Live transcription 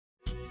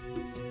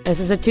This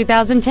is a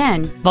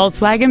 2010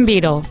 Volkswagen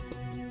Beetle.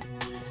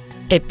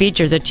 It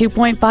features a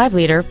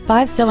 2.5-liter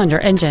 5-cylinder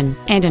engine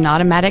and an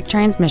automatic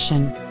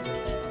transmission.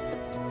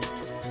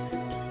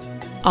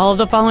 All of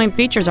the following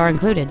features are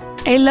included: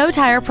 a low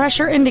tire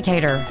pressure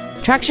indicator,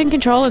 traction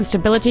control and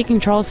stability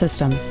control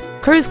systems,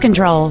 cruise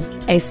control,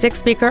 a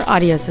 6-speaker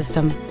audio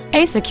system,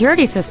 a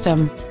security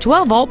system,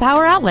 12-volt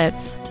power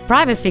outlets,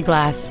 privacy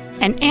glass,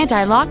 an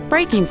anti-lock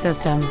braking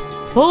system,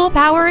 full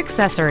power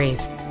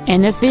accessories,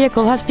 and this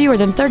vehicle has fewer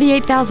than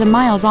 38,000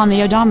 miles on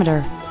the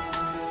odometer.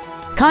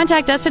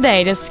 Contact us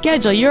today to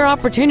schedule your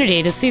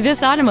opportunity to see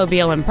this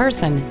automobile in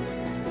person.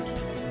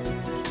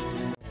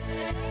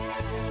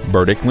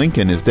 Burdick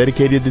Lincoln is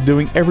dedicated to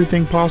doing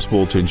everything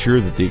possible to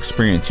ensure that the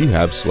experience you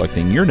have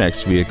selecting your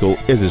next vehicle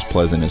is as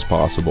pleasant as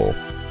possible.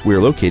 We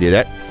are located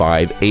at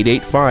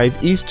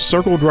 5885 East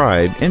Circle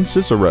Drive in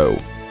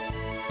Cicero.